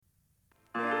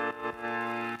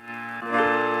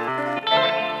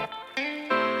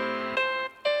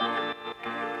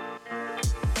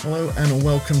Hello and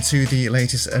welcome to the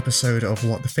latest episode of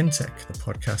What the FinTech, the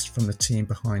podcast from the team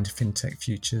behind FinTech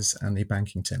Futures and the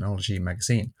Banking Technology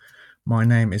magazine. My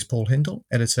name is Paul Hindle,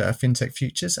 editor of FinTech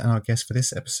Futures, and our guest for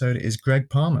this episode is Greg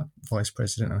Palmer, Vice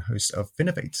President and host of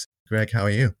Finovate. Greg, how are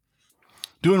you?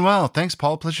 Doing well. Thanks,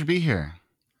 Paul. Pleasure to be here.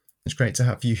 It's great to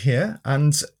have you here.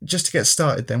 And just to get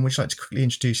started then, would you like to quickly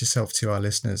introduce yourself to our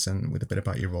listeners and with a bit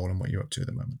about your role and what you're up to at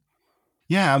the moment?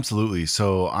 Yeah, absolutely.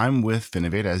 So I'm with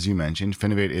Finovate, as you mentioned.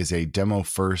 Finovate is a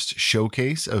demo-first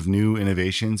showcase of new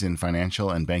innovations in financial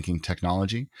and banking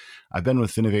technology. I've been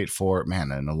with Finovate for,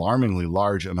 an alarmingly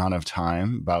large amount of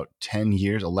time, about 10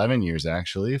 years, 11 years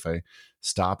actually, if I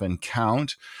stop and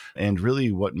count. And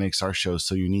really what makes our show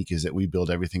so unique is that we build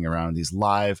everything around these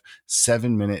live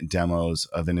 7-minute demos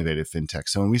of innovative fintech.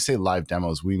 So when we say live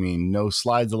demos, we mean no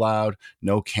slides allowed,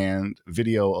 no canned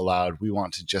video allowed. We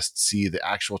want to just see the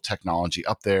actual technology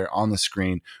up there on the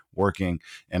screen working.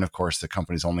 And of course, the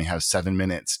companies only have 7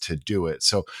 minutes to do it.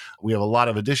 So we have a lot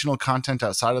of additional content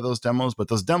outside of those demos, but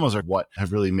those demos are what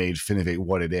have really made Finovate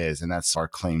what it is. And that's our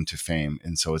claim to fame.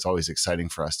 And so it's always exciting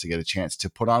for us to get a chance to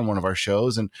put on one of our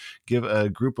shows and give a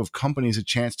group of companies a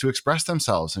chance to express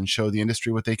themselves and show the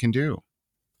industry what they can do.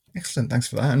 Excellent, thanks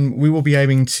for that. And we will be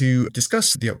aiming to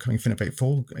discuss the upcoming Finovate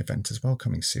Fall event as well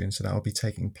coming soon. So that will be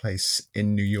taking place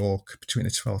in New York between the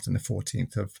 12th and the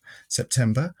 14th of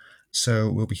September.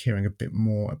 So we'll be hearing a bit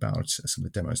more about some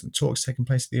of the demos and talks taking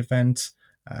place at the event,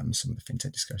 some of the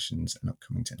fintech discussions and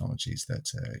upcoming technologies that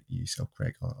you yourself,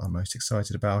 Craig, are most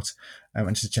excited about,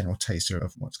 and just a general taster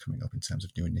of what's coming up in terms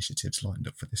of new initiatives lined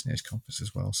up for this nearest conference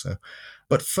as well. So,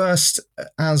 but first,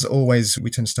 as always, we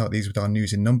tend to start these with our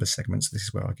news in numbers segments. This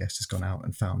is where our guest has gone out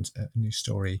and found a new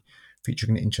story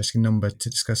featuring an interesting number to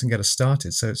discuss and get us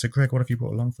started. So Greg, what have you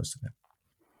brought along for us today?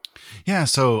 Yeah,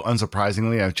 so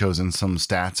unsurprisingly, I've chosen some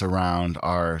stats around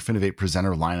our Finovate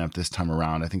presenter lineup this time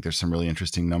around. I think there's some really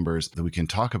interesting numbers that we can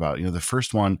talk about. The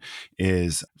first one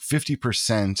is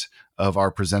 50% of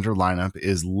our presenter lineup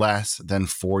is less than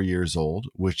 4 years old,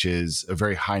 which is a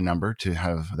very high number to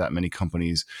have that many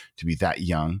companies to be that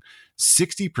young.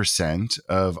 60%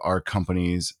 of our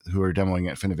companies who are demoing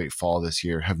at Finovate Fall this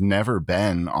year have never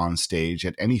been on stage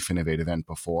at any Finovate event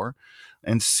before.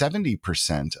 And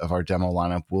 70% of our demo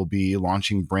lineup will be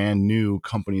launching brand new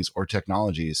companies or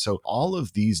technologies. So all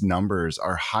of these numbers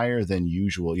are higher than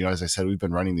usual. As I said, we've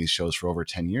been running these shows for over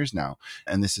 10 years now.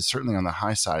 And this is certainly on the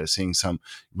high side of seeing some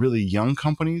really young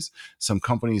companies, some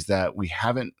companies that we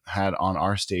haven't had on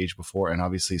our stage before, and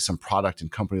obviously some product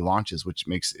and company launches, which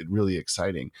makes it really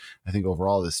exciting. I think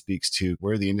overall this speaks to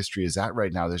where the industry is at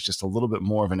right now. There's just a little bit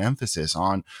more of an emphasis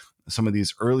on some of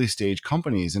these early stage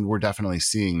companies, and we're definitely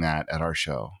seeing that at our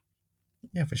show.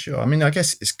 Yeah, for sure. I mean, I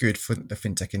guess it's good for the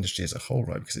fintech industry as a whole,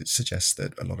 right? Because it suggests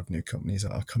that a lot of new companies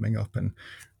are coming up and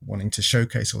wanting to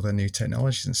showcase all their new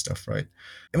technologies and stuff, right?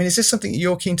 I mean, is this something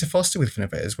you're keen to foster with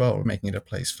Finovate as well, or making it a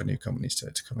place for new companies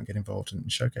to come and get involved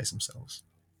and showcase themselves?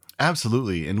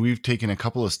 Absolutely. And we've taken a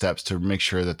couple of steps to make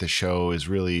sure that the show is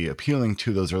really appealing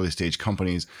to those early stage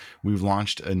companies. We've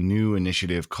launched a new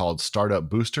initiative called Startup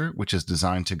Booster, which is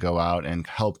designed to go out and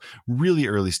help really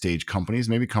early stage companies,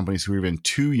 maybe companies who are even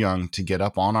too young to get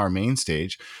up on our main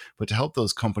stage, but to help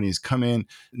those companies come in,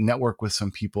 network with some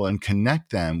people, and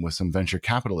connect them with some venture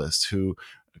capitalists who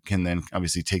can then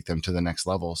obviously take them to the next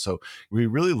level. So we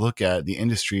really look at the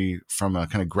industry from a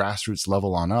kind of grassroots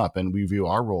level on up, and we view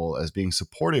our role as being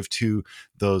supportive to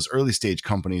those early stage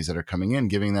companies that are coming in,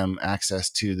 giving them access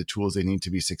to the tools they need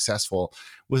to be successful,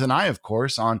 with an eye, of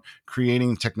course, on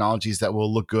creating technologies that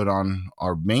will look good on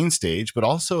our main stage, but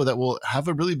also that will have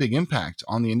a really big impact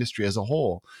on the industry as a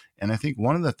whole. And I think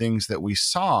one of the things that we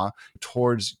saw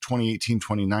towards 2018,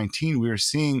 2019, we were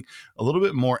seeing a little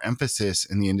bit more emphasis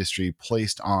in the industry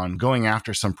placed on going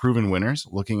after some proven winners,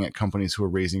 looking at companies who are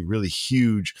raising really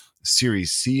huge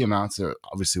Series C amounts. There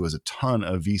obviously was a ton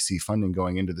of VC funding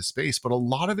going into the space, but a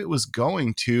lot of it was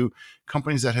going to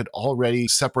companies that had already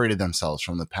separated themselves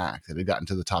from the pack, that had gotten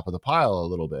to the top of the pile a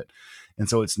little bit. And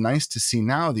so it's nice to see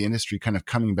now the industry kind of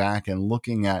coming back and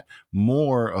looking at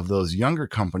more of those younger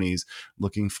companies,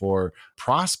 looking for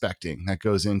prospecting that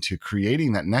goes into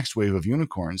creating that next wave of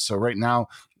unicorns. So right now,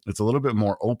 it's a little bit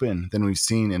more open than we've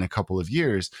seen in a couple of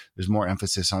years. There's more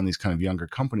emphasis on these kind of younger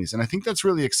companies. And I think that's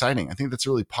really exciting. I think that's a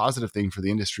really positive thing for the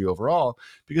industry overall,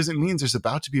 because it means there's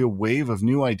about to be a wave of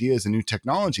new ideas and new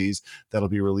technologies that'll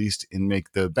be released and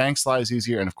make the banks' lives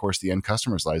easier, and of course the end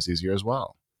customers' lives easier as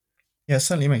well. Yeah, it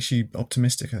certainly makes you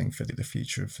optimistic, I think, for the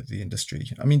future of the industry.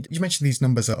 I mean, you mentioned these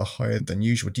numbers are higher than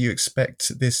usual. Do you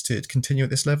expect this to continue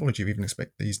at this level, or do you even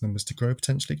expect these numbers to grow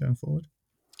potentially going forward?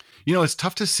 It's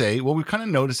tough to say. What we kind of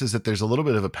noticed is that there's a little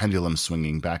bit of a pendulum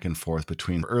swinging back and forth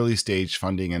between early stage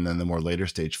funding and then the more later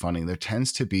stage funding. There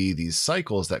tends to be these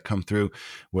cycles that come through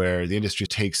where the industry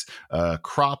takes a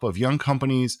crop of young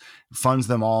companies, funds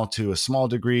them all to a small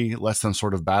degree, lets them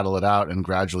sort of battle it out, and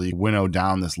gradually winnow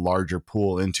down this larger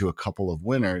pool into a couple of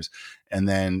winners. And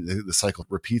then the cycle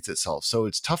repeats itself. So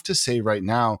it's tough to say right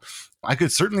now. I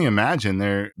could certainly imagine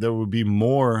there would be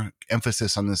more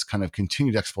emphasis on this kind of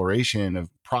continued exploration of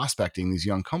prospecting these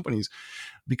young companies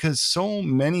because so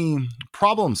many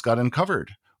problems got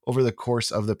uncovered over the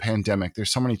course of the pandemic.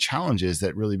 There's so many challenges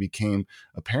that really became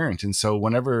apparent. And so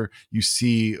whenever you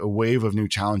see a wave of new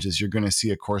challenges, you're going to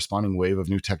see a corresponding wave of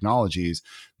new technologies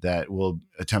that will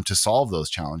attempt to solve those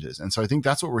challenges. And so I think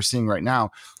that's what we're seeing right now.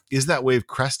 Is that wave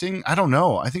cresting? I don't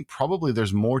know. I think probably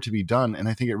there's more to be done. And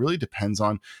I think it really depends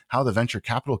on how the venture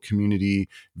capital community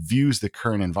views the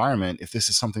current environment. If this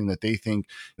is something that they think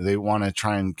they want to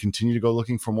try and continue to go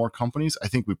looking for more companies, I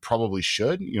think we probably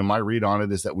should. My read on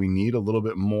it is that we need a little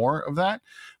bit more of that.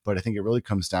 But I think it really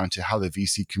comes down to how the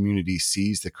VC community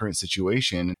sees the current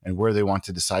situation and where they want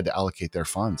to decide to allocate their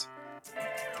funds.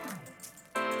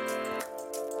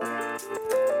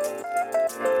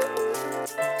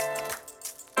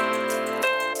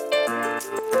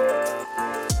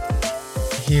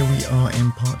 Here we are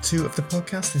in part 2 of the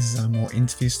podcast. This is our more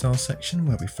interview style section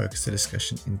where we focus the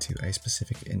discussion into a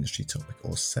specific industry topic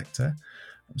or sector.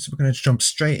 So we're going to jump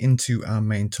straight into our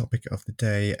main topic of the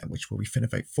day, which will be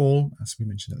Finovate Fall, as we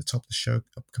mentioned at the top of the show,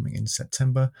 upcoming in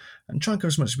September, and try and cover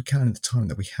as much as we can in the time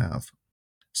that we have.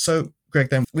 So, Greg,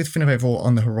 then, with Finovate Fall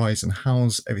on the horizon,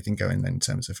 how's everything going then in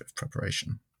terms of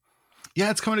preparation? Yeah,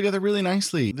 it's coming together really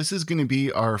nicely. This is going to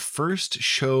be our first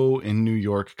show in New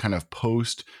York kind of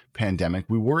post-pandemic.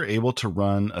 We were able to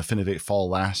run a Finovate Fall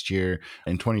last year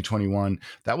in 2021.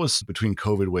 That was between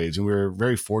COVID waves, and we were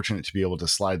very fortunate to be able to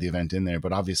slide the event in there.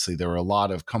 But obviously, there were a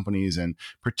lot of companies, and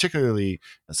particularly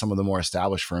some of the more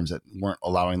established firms that weren't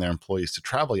allowing their employees to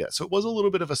travel yet. So it was a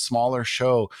little bit of a smaller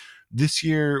show. This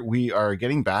year, we are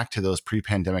getting back to those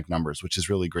pre-pandemic numbers, which is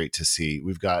really great to see.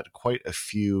 We've got quite a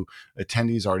few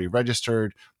attendees already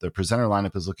registered. The presenter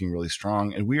lineup is looking really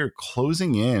strong, and we are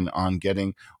closing in on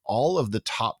getting all of the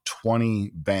top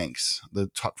 20 banks, the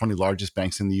top 20 largest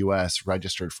banks in the US,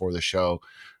 registered for the show.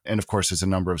 And of course, there's a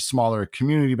number of smaller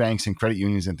community banks and credit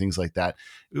unions and things like that.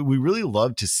 We really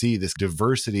love to see this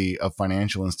diversity of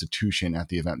financial institution at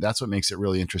the event. That's what makes it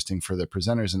really interesting for the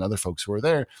presenters and other folks who are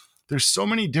there. There's so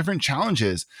many different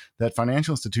challenges that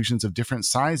financial institutions of different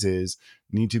sizes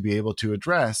need to be able to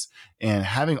address. And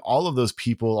having all of those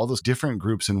people, all those different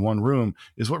groups in one room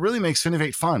is what really makes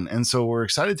Finovate fun. And so we're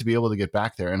excited to be able to get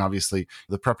back there. And obviously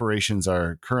the preparations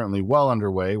are currently well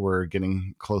underway. We're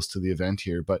getting close to the event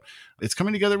here, but it's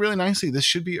coming together really nicely. This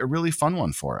should be a really fun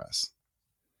one for us.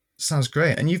 Sounds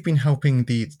great. And you've been helping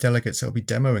the delegates that will be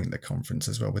demoing the conference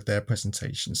as well with their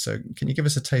presentations. So can you give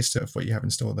us a taste of what you have in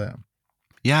store there?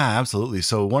 Yeah, absolutely.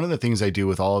 So one of the things I do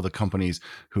with all of the companies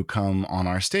who come on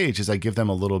our stage is I give them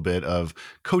a little bit of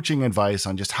coaching advice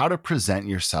on just how to present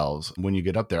yourselves when you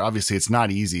get up there. Obviously, it's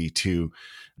not easy to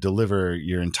deliver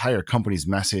your entire company's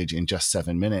message in just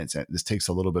 7 minutes. This takes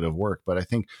a little bit of work, but I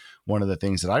think one of the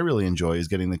things that I really enjoy is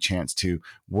getting the chance to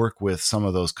work with some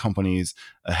of those companies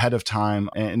ahead of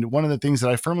time. And one of the things that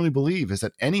I firmly believe is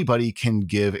that anybody can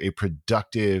give a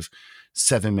productive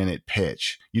 7-minute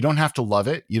pitch. You don't have to love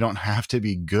it. You don't have to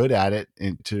be good at it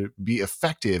and to be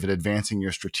effective at advancing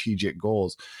your strategic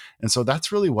goals. And so that's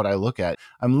really what I look at.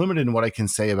 I'm limited in what I can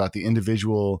say about the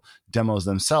individual demos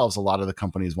themselves. A lot of the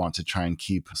companies want to try and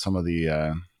keep some of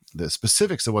the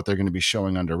specifics of what they're going to be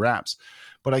showing under wraps.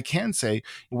 But I can say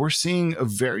we're seeing a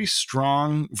very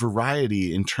strong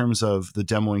variety in terms of the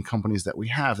demoing companies that we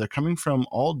have. They're coming from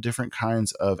all different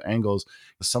kinds of angles.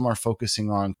 Some are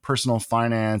focusing on personal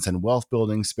finance and wealth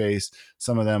building space.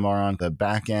 Some of them are on the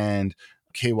back end,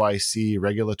 KYC,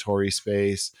 regulatory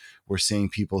space. We're seeing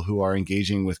people who are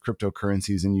engaging with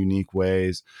cryptocurrencies in unique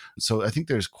ways. So I think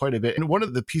there's quite a bit. And one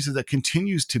of the pieces that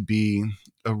continues to be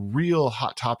a real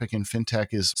hot topic in fintech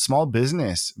is small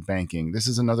business banking. This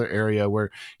is another area where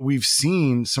we've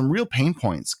seen some real pain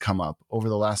points come up over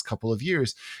the last couple of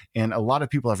years. And a lot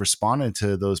of people have responded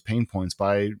to those pain points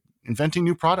by inventing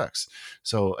new products.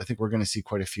 So I think we're going to see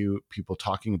quite a few people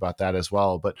talking about that as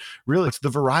well. But really, it's the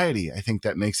variety, I think,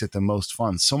 that makes it the most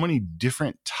fun. So many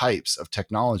different types of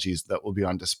technologies that will be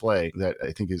on display that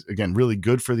I think is, again, really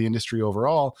good for the industry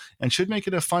overall and should make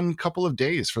it a fun couple of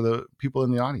days for the people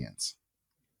in the audience.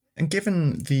 And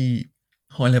given the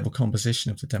high-level composition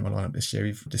of the demo lineup this year,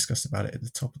 we've discussed about it at the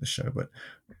top of the show, but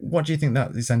what do you think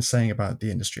that is then saying about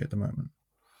the industry at the moment?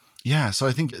 Yeah, so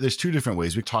I think there's two different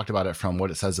ways. We talked about it from what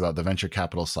it says about the venture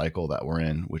capital cycle that we're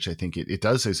in, which I think it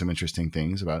does say some interesting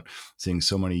things about seeing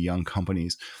so many young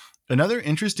companies. Another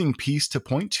interesting piece to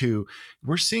point to,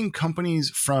 we're seeing companies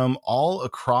from all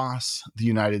across the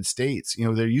United States.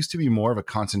 There used to be more of a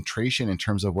concentration in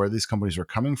terms of where these companies were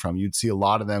coming from. You'd see a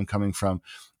lot of them coming from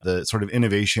the sort of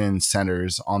innovation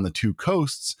centers on the two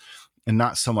coasts and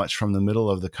not so much from the middle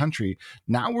of the country.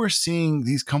 Now we're seeing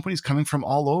these companies coming from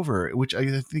all over, which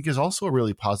I think is also a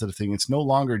really positive thing. It's no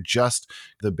longer just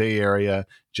the Bay Area,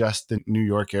 just the New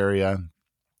York area.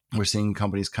 We're seeing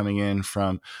companies coming in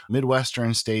from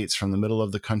Midwestern states, from the middle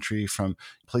of the country, from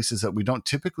places that we don't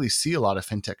typically see a lot of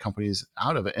fintech companies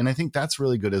out of it. And I think that's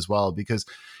really good as well, because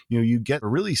you get a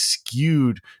really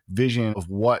skewed vision of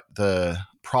what the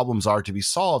problems are to be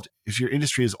solved if your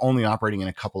industry is only operating in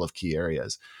a couple of key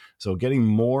areas. So getting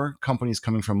more companies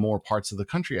coming from more parts of the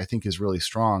country, I think, is really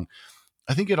strong.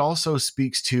 I think it also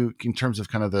speaks to, in terms of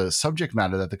kind of the subject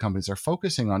matter that the companies are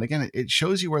focusing on. Again, it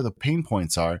shows you where the pain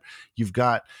points are. You've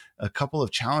got a couple of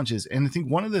challenges. And I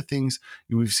think one of the things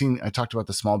we've seen, I talked about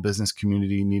the small business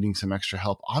community needing some extra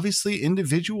help. Obviously,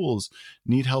 individuals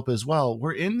need help as well.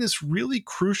 We're in this really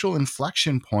crucial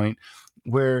inflection point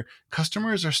where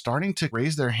customers are starting to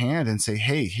raise their hand and say,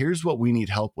 hey, here's what we need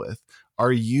help with.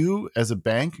 Are you, as a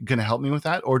bank, going to help me with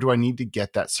that? Or do I need to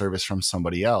get that service from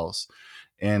somebody else?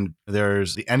 And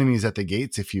there's the enemies at the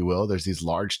gates, if you will. There's these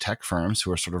large tech firms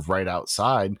who are sort of right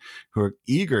outside, who are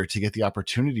eager to get the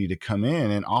opportunity to come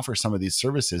in and offer some of these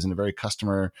services in a very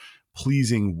customer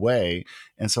pleasing way.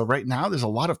 And so right now there's a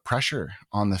lot of pressure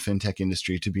on the fintech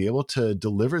industry to be able to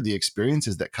deliver the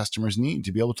experiences that customers need,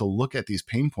 to be able to look at these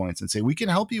pain points and say, we can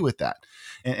help you with that.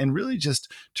 And really just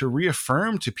to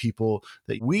reaffirm to people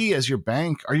that we, as your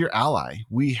bank, are your ally.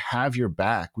 We have your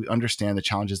back. We understand the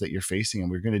challenges that you're facing,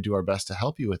 and we're going to do our best to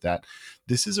help you with that.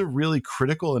 This is a really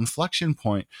critical inflection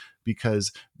point,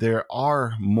 because there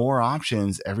are more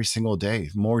options every single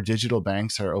day. More digital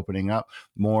banks are opening up.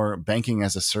 More banking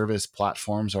as a service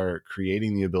platforms are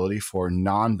creating the ability for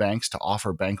non-banks to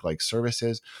offer bank-like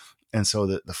services. And so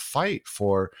the fight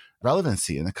for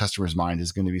relevancy in the customer's mind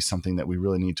is going to be something that we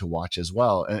really need to watch as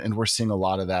well. And we're seeing a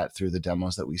lot of that through the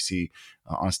demos that we see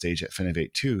on stage at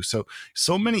Finovate too.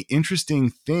 So many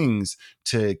interesting things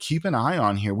to keep an eye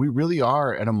on here. We really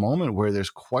are at a moment where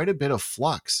there's quite a bit of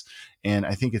flux. And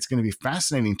I think it's going to be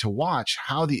fascinating to watch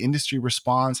how the industry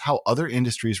responds, how other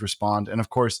industries respond. And of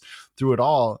course, through it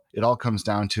all comes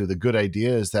down to the good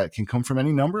ideas that can come from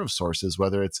any number of sources,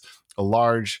 whether it's a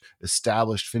large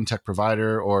established fintech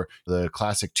provider or the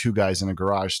classic two guys in a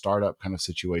garage startup kind of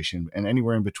situation, and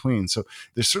anywhere in between. So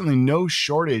there's certainly no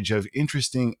shortage of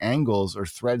interesting angles or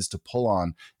threads to pull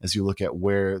on as you look at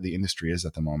where the industry is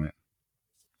at the moment.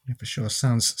 Yeah, for sure.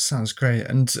 Sounds great.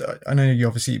 And I know you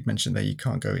obviously mentioned that you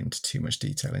can't go into too much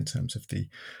detail in terms of the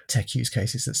tech use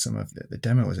cases that some of the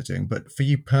demos are doing. But for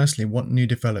you personally, what new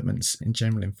developments in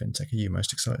general in fintech are you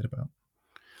most excited about?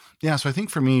 Yeah, so I think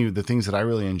for me, the things that I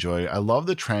really enjoy, I love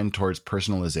the trend towards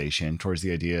personalization, towards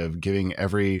the idea of giving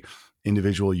every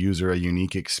individual user a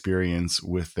unique experience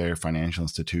with their financial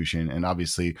institution. And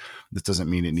obviously, this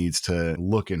doesn't mean it needs to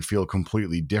look and feel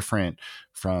completely different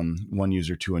from one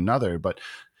user to another. But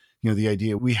the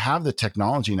idea, we have the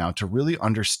technology now to really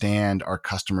understand our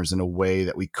customers in a way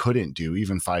that we couldn't do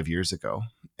even 5 years ago.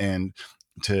 And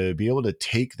to be able to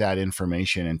take that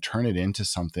information and turn it into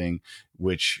something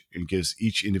which gives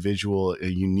each individual a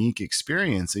unique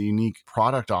experience, a unique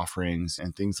product offerings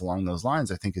and things along those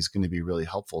lines, I think is going to be really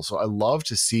helpful. So I love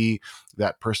to see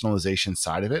that personalization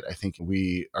side of it. I think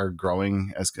we are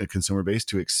growing as a consumer base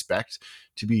to expect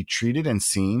to be treated and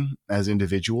seen as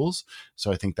individuals.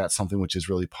 So I think that's something which is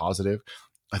really positive.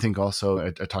 I think also,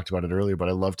 I talked about it earlier, but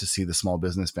I love to see the small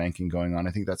business banking going on.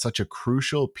 I think that's such a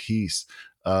crucial piece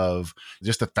of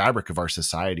just the fabric of our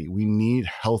society. We need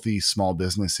healthy small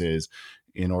businesses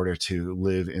in order to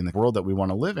live in the world that we want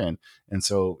to live in. And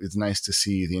so it's nice to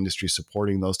see the industry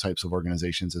supporting those types of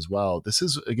organizations as well. This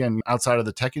is, again, outside of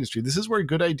the tech industry, this is where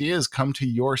good ideas come to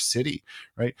your city,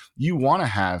 right? You want to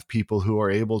have people who are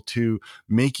able to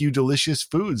make you delicious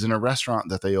foods in a restaurant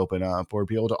that they open up, or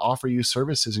be able to offer you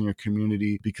services in your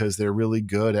community because they're really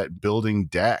good at building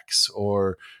decks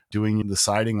or doing the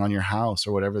siding on your house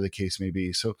or whatever the case may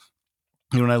be. So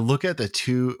when I look at the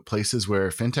two places where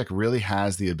fintech really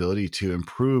has the ability to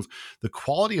improve the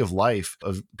quality of life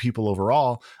of people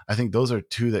overall, I think those are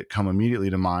two that come immediately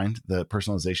to mind: the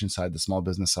personalization side, the small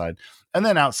business side. And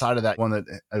then outside of that, one that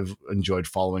I've enjoyed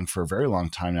following for a very long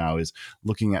time now is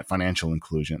looking at financial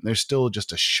inclusion. There's still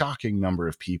just a shocking number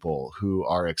of people who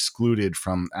are excluded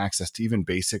from access to even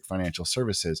basic financial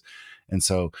services. And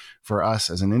so for us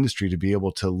as an industry to be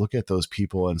able to look at those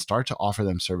people and start to offer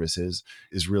them services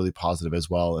is really positive as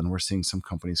well. And we're seeing some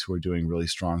companies who are doing really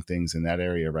strong things in that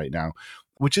area right now,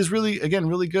 which is really, again,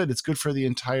 really good. It's good for the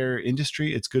entire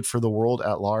industry. It's good for the world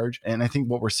at large. And I think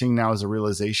what we're seeing now is a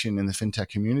realization in the fintech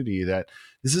community that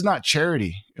this is not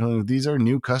charity. These are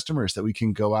new customers that we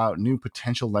can go out, new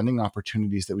potential lending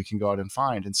opportunities that we can go out and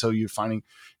find. And so you're finding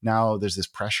now there's this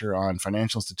pressure on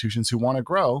financial institutions who want to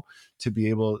grow to be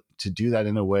able to do that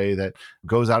in a way that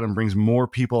goes out and brings more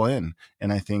people in.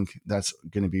 And I think that's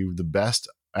going to be the best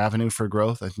avenue for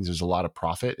growth. I think there's a lot of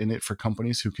profit in it for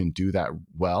companies who can do that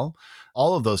well.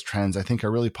 All of those trends, I think,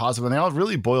 are really positive, and they all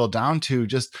really boil down to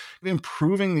just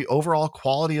improving the overall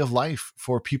quality of life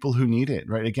for people who need it,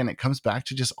 right? Again, it comes back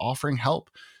to just offering help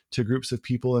to groups of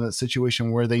people in a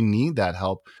situation where they need that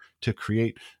help to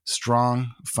create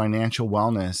strong financial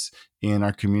wellness in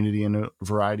our community in a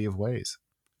variety of ways.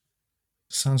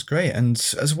 Sounds great. And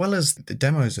as well as the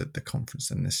demos at the conference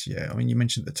then this year, I mean, you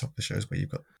mentioned at the top of the shows where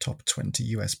you've got top 20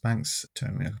 US banks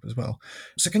turning up as well.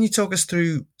 So can you talk us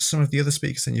through some of the other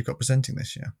speakers that you've got presenting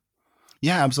this year?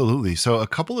 Yeah, absolutely. So a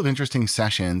couple of interesting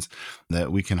sessions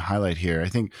that we can highlight here. I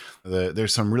think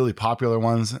there's some really popular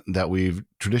ones that we've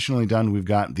traditionally done. We've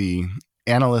got the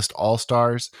Analyst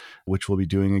All-Stars, which we'll be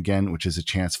doing again, which is a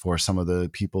chance for some of the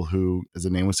people who, as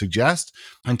the name would suggest,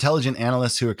 intelligent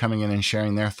analysts who are coming in and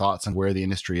sharing their thoughts on where the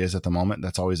industry is at the moment.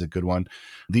 That's always a good one.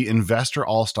 The Investor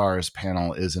All-Stars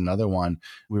panel is another one.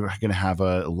 We're going to have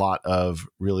a lot of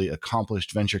really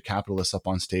accomplished venture capitalists up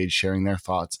on stage sharing their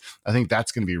thoughts. I think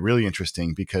that's going to be really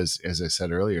interesting because, as I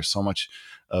said earlier, so much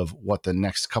of what the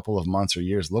next couple of months or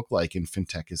years look like in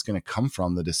fintech is going to come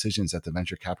from the decisions that the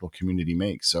venture capital community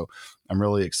makes. So I'm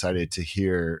really excited to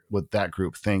hear what that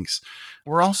group thinks.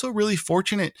 We're also really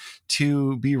fortunate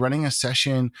to be running a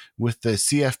session with the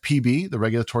CFPB, the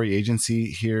regulatory agency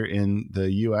here in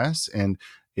the US. And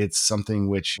it's something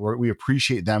which we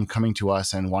appreciate them coming to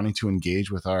us and wanting to engage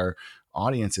with our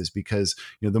audiences, because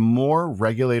the more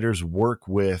regulators work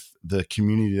with the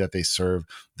community that they serve,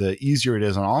 the easier it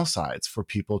is on all sides for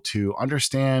people to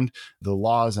understand the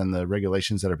laws and the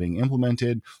regulations that are being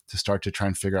implemented, to start to try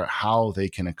and figure out how they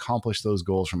can accomplish those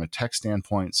goals from a tech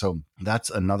standpoint. So that's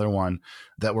another one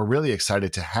that we're really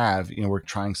excited to have. We're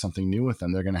trying something new with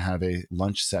them. They're going to have a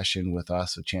lunch session with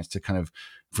us, a chance to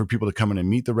for people to come in and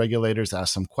meet the regulators,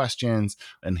 ask some questions,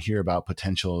 and hear about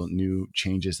potential new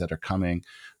changes that are coming.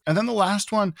 And then the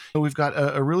last one, we've got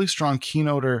a really strong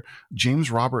keynoter. James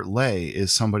Robert Lay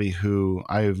is somebody who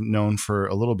I've known for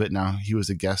a little bit now. He was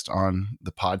a guest on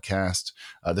the podcast,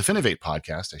 the Finovate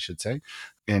podcast, I should say.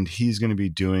 And he's going to be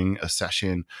doing a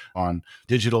session on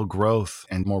digital growth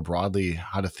and more broadly,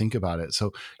 how to think about it.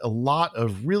 So a lot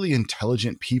of really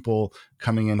intelligent people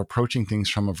coming in, approaching things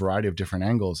from a variety of different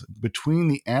angles. Between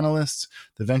the analysts,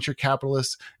 the venture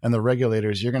capitalists, and the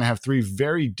regulators, you're going to have three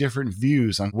very different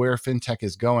views on where fintech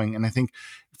is going. And I think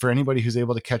for anybody who's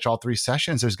able to catch all three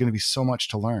sessions, there's going to be so much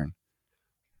to learn.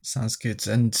 Sounds good.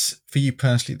 And for you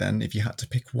personally then, if you had to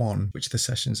pick one, which of the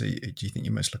sessions do you think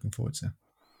you're most looking forward to?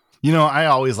 I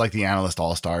always like the Analyst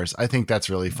All-Stars. I think that's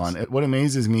really fun. What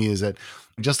amazes me is that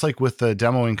just like with the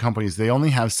demoing companies, they only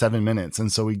have 7 minutes.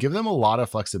 And so we give them a lot of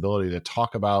flexibility to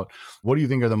talk about what do you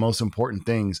think are the most important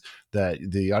things that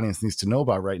the audience needs to know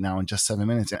about right now in just 7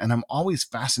 minutes. And I'm always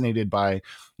fascinated by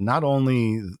not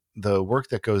only the work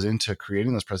that goes into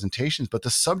creating those presentations, but the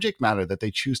subject matter that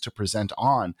they choose to present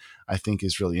on, I think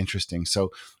is really interesting.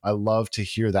 So I love to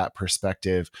hear that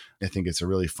perspective. I think it's a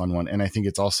really fun one. And I think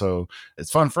it's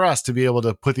fun for us to be able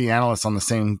to put the analysts on the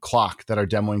same clock that our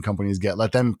demoing companies get,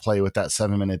 let them play with that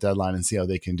 7-minute deadline and see how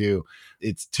they can do.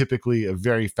 It's typically a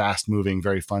very fast moving,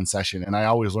 very fun session. And I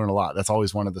always learn a lot. That's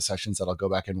always one of the sessions that I'll go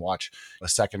back and watch a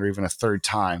second or even a third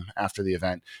time after the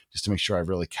event, just to make sure I've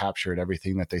really captured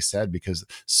everything that they said, because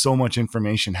so much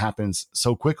information happens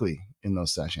so quickly in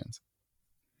those sessions.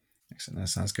 Excellent. That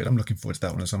sounds good. I'm looking forward to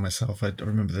that one as well myself. I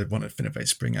remember the one at Finovate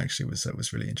Spring actually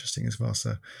was really interesting as well.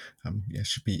 So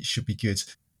should be good.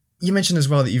 You mentioned as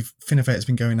well that Finovate has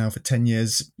been going now for 10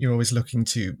 years. You're always looking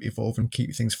to evolve and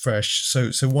keep things fresh.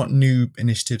 So what new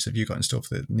initiatives have you got in store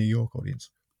for the New York audience?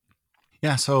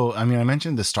 Yeah, so I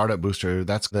mentioned the Startup Booster.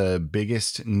 That's the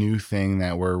biggest new thing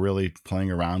that we're really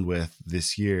playing around with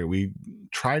this year. We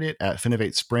tried it at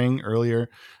Finovate Spring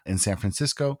earlier in San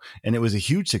Francisco, and it was a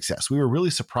huge success. We were really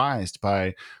surprised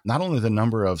by not only the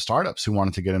number of startups who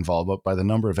wanted to get involved, but by the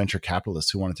number of venture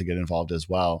capitalists who wanted to get involved as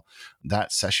well.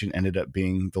 That session ended up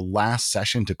being the last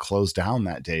session to close down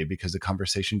that day because the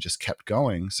conversation just kept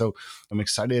going. So I'm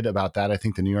excited about that. I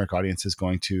think the New York audience is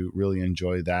going to really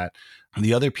enjoy that.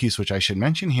 The other piece, which I should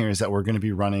mention here, is that we're going to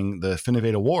be running the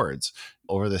Finovate Awards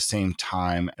over the same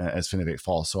time as Finovate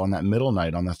Fall. So on that middle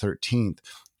night, on the 13th,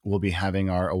 we'll be having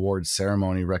our awards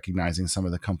ceremony recognizing some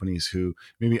of the companies who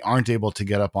maybe aren't able to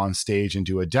get up on stage and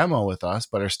do a demo with us,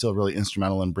 but are still really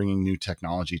instrumental in bringing new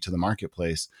technology to the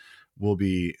marketplace. We'll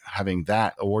be having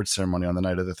that award ceremony on the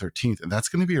night of the 13th. And that's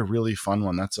going to be a really fun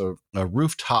one. That's a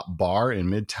rooftop bar in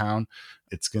Midtown.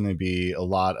 It's going to be a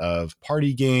lot of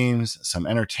party games, some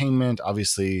entertainment.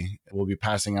 Obviously, we'll be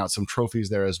passing out some trophies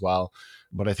there as well.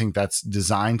 But I think that's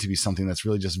designed to be something that's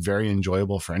really just very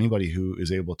enjoyable for anybody who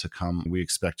is able to come. We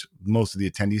expect most of the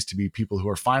attendees to be people who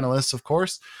are finalists, of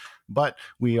course, but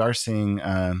we are seeing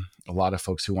a lot of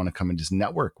folks who want to come and just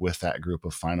network with that group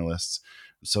of finalists.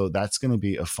 So that's going to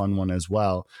be a fun one as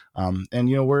well. And,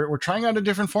 we're trying out a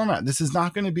different format. This is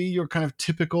not going to be your kind of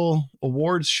typical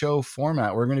awards show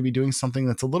format. We're going to be doing something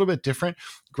that's a little bit different,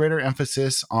 greater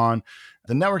emphasis on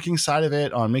the networking side of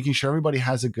it, on making sure everybody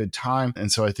has a good time.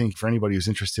 And so I think for anybody who's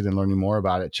interested in learning more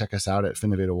about it, check us out at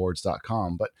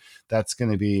finovateawards.com. But that's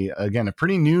going to be, again, a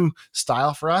pretty new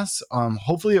style for us.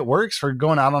 Hopefully it works. For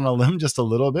going out on a limb just a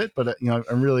little bit, but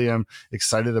I really am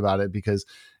excited about it, because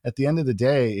at the end of the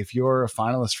day, if you're a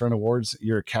finalist for an awards,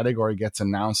 your category gets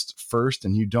announced first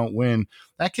and you don't win,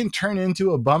 that can turn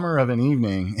into a bummer of an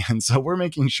evening. And so we're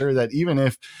making sure that even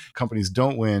if companies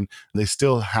don't win, they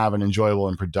still have an enjoyable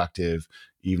and productive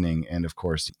evening. And of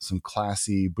course, some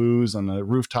classy booze on a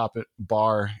rooftop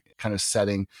bar kind of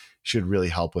setting should really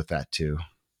help with that too.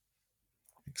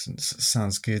 Excellent.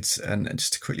 Sounds good. And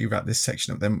just to quickly wrap this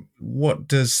section up then, what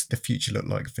does the future look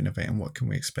like for Finovate, and what can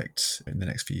we expect in the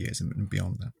next few years and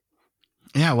beyond that?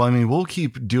 Yeah, well, we'll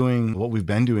keep doing what we've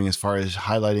been doing as far as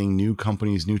highlighting new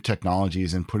companies, new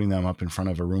technologies, and putting them up in front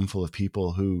of a room full of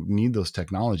people who need those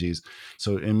technologies.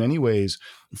 So in many ways,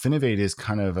 Finovate is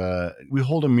kind of we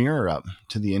hold a mirror up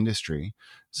to the industry.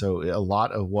 So a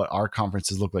lot of what our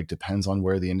conferences look like depends on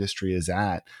where the industry is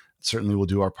at. Certainly we'll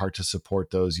do our part to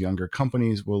support those younger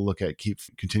companies. We'll look at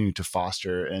continuing to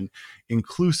foster an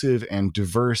inclusive and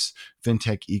diverse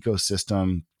fintech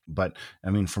ecosystem. But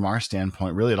from our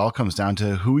standpoint, really, it all comes down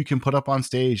to who we can put up on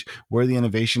stage, where the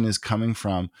innovation is coming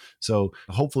from. So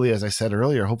hopefully, as I said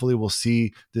earlier, hopefully we'll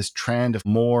see this trend of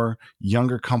more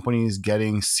younger companies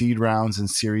getting seed rounds and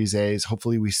Series A's.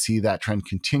 Hopefully we see that trend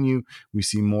continue. We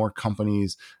see more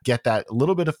companies get that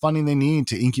little bit of funding they need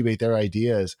to incubate their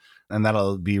ideas. And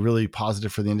that'll be really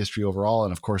positive for the industry overall,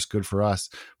 and of course, good for us.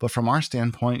 But from our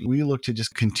standpoint, we look to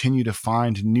just continue to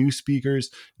find new speakers,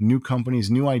 new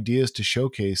companies, new ideas to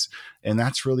showcase. And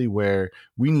that's really where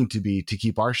we need to be to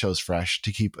keep our shows fresh,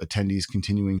 to keep attendees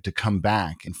continuing to come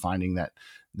back and finding that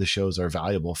the shows are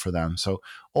valuable for them. So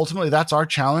ultimately, that's our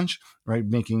challenge, right?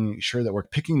 Making sure that we're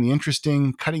picking the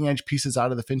interesting, cutting edge pieces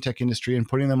out of the fintech industry and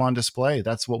putting them on display.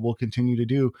 That's what we'll continue to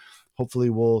do. Hopefully,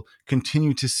 we'll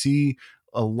continue to see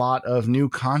a lot of new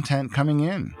content coming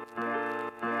in.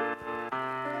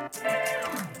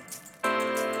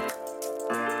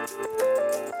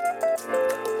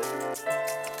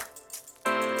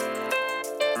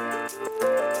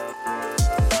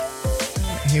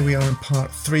 Here we are in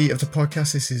part 3 of the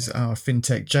podcast. This is our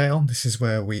FinTech Jail. This is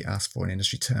where we ask for an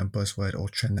industry term, buzzword, or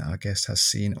trend that our guest has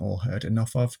seen or heard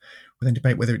enough of. We then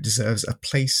debate whether it deserves a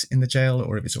place in the jail,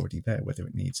 or if it's already there, whether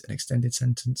it needs an extended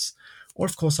sentence. Or,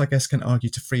 of course, our guest can argue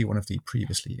to free one of the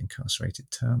previously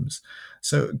incarcerated terms.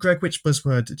 So, Greg, which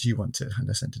buzzword do you want to hand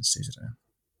a sentence to today?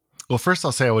 Well, first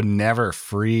I'll say I would never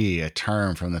free a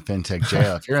term from the fintech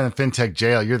jail. If you're in the fintech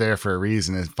jail, you're there for a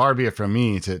reason. It's far be it from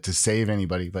me to save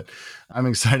anybody, but I'm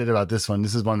excited about this one.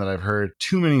 This is one that I've heard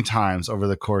too many times over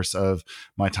the course of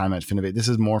my time at Finovate. This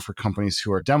is more for companies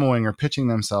who are demoing or pitching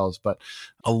themselves, but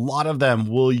a lot of them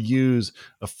will use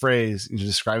a phrase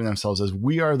describing themselves as,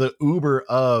 we are the Uber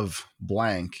of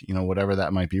blank, whatever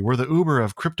that might be. We're the Uber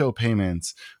of crypto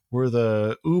payments. We're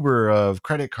the Uber of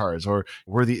credit cards, or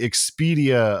we're the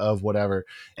Expedia of whatever.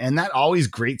 And that always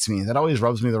grates me. That always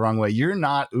rubs me the wrong way. You're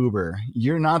not Uber.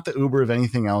 You're not the Uber of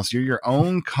anything else. You're your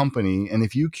own company. And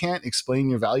if you can't explain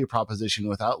your value proposition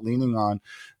without leaning on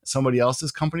somebody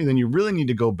else's company, then you really need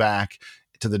to go back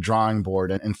to the drawing board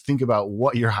and think about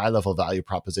what your high level value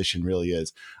proposition really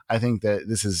is. I think that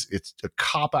it's a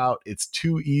cop out. It's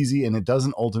too easy, and it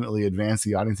doesn't ultimately advance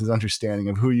the audience's understanding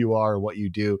of who you are or what you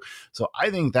do. So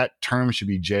I think that term should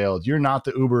be jailed. You're not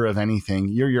the Uber of anything.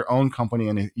 You're your own company,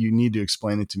 and you need to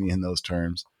explain it to me in those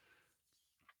terms.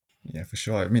 Yeah, for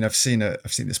sure. I've seen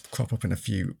this crop up in a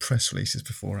few press releases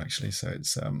before, actually. So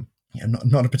it's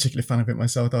not a particular fan of it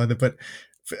myself either. But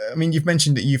you've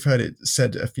mentioned that you've heard it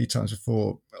said a few times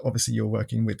before. Obviously, you're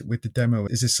working with the demo.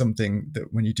 Is this something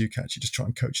that when you do catch, you just try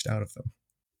and coach it out of them?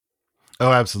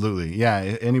 Oh, absolutely.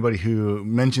 Yeah. Anybody who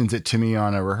mentions it to me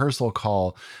on a rehearsal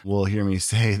call will hear me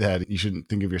say that you shouldn't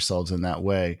think of yourselves in that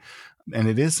way. And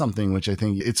it is something which I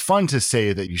think it's fun to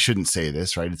say that you shouldn't say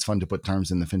this, right? It's fun to put terms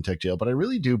in the fintech jail, but I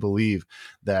really do believe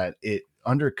that it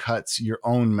undercuts your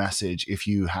own message if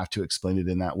you have to explain it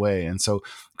in that way. And so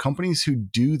companies who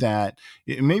do that,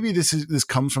 maybe this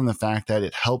comes from the fact that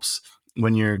it helps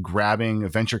when you're grabbing a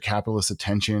venture capitalist's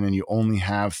attention and you only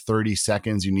have 30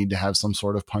 seconds, you need to have some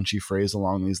sort of punchy phrase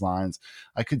along these lines.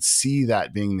 I could see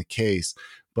that being the case.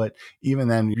 But even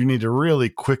then, you need to really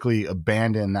quickly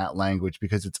abandon that language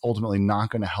because it's ultimately not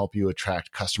going to help you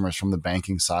attract customers from the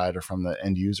banking side or from the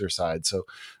end user side. So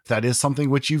if that is something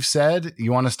which you've said,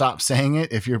 you want to stop saying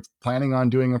it. If you're planning on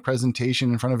doing a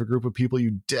presentation in front of a group of people,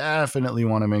 you definitely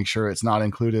want to make sure it's not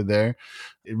included there.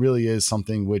 It really is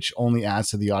something which only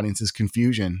adds to the audience's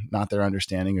confusion, not their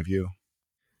understanding of you.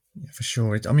 Yeah, for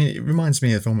sure. I mean, it reminds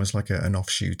me of almost like an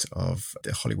offshoot of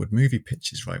the Hollywood movie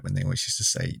pitches, right? When they always used to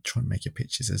say, try and make your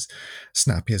pitches as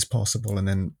snappy as possible. And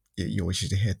then you always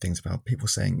used to hear things about people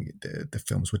saying the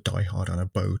films would die hard on a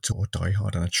boat or die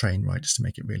hard on a train, right? Just to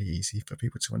make it really easy for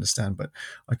people to understand. But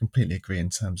I completely agree in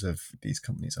terms of these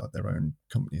companies are their own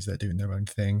companies. They're doing their own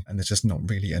thing. And there's just not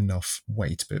really enough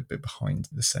weight behind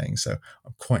the saying. So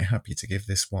I'm quite happy to give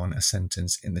this one a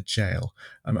sentence in the jail.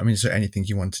 I mean, is there anything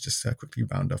you want to just quickly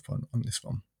round up on this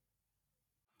one?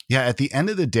 Yeah, at the end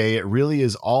of the day, it really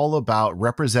is all about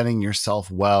representing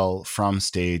yourself well from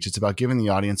stage. It's about giving the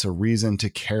audience a reason to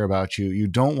care about you. You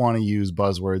don't want to use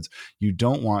buzzwords. You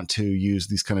don't want to use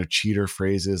these kind of cheater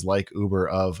phrases like Uber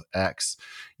of X.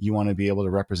 You want to be able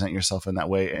to represent yourself in that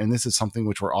way. And this is something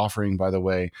which we're offering, by the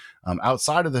way.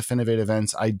 Outside of the Finovate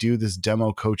events, I do this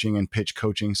demo coaching and pitch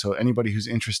coaching. So anybody who's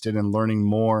interested in learning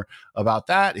more about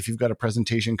that, if you've got a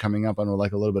presentation coming up and would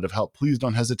like a little bit of help, please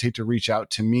don't hesitate to reach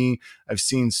out to me. I've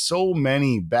seen so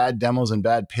many bad demos and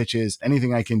bad pitches.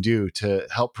 Anything I can do to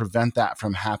help prevent that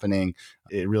from happening.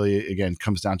 It really, again,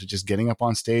 comes down to just getting up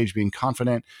on stage, being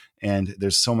confident. And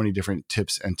there's so many different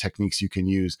tips and techniques you can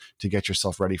use to get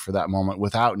yourself ready for that moment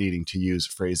without needing to use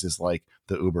phrases like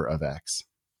the Uber of X.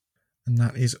 And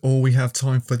that is all we have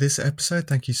time for this episode.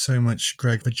 Thank you so much,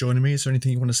 Greg, for joining me. Is there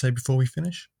anything you want to say before we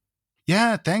finish?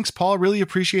 Yeah, thanks, Paul. Really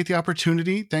appreciate the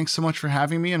opportunity. Thanks so much for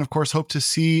having me. And of course, hope to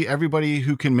see everybody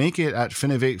who can make it at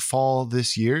Finovate Fall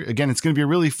this year. Again, it's going to be a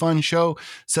really fun show,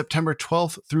 September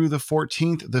 12th through the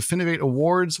 14th. The Finovate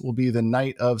Awards will be the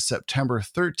night of September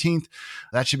 13th.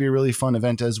 That should be a really fun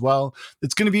event as well.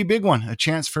 It's going to be a big one, a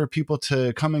chance for people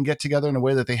to come and get together in a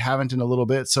way that they haven't in a little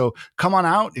bit. So come on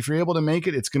out. If you're able to make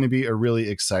it, it's going to be a really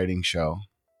exciting show.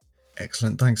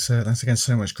 Excellent. Thanks again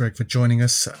so much, Greg, for joining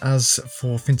us. As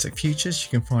for FinTech Futures, you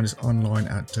can find us online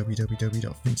at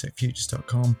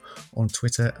www.fintechfutures.com, on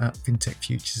Twitter at FinTech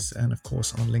Futures, and of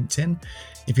course on LinkedIn.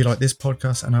 If you like this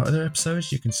podcast and our other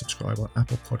episodes, you can subscribe on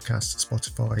Apple Podcasts,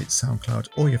 Spotify, SoundCloud,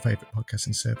 or your favorite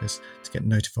podcasting service to get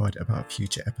notified about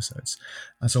future episodes.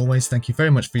 As always, thank you very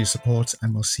much for your support,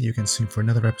 and we'll see you again soon for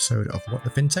another episode of What the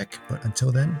FinTech. But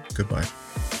until then, goodbye.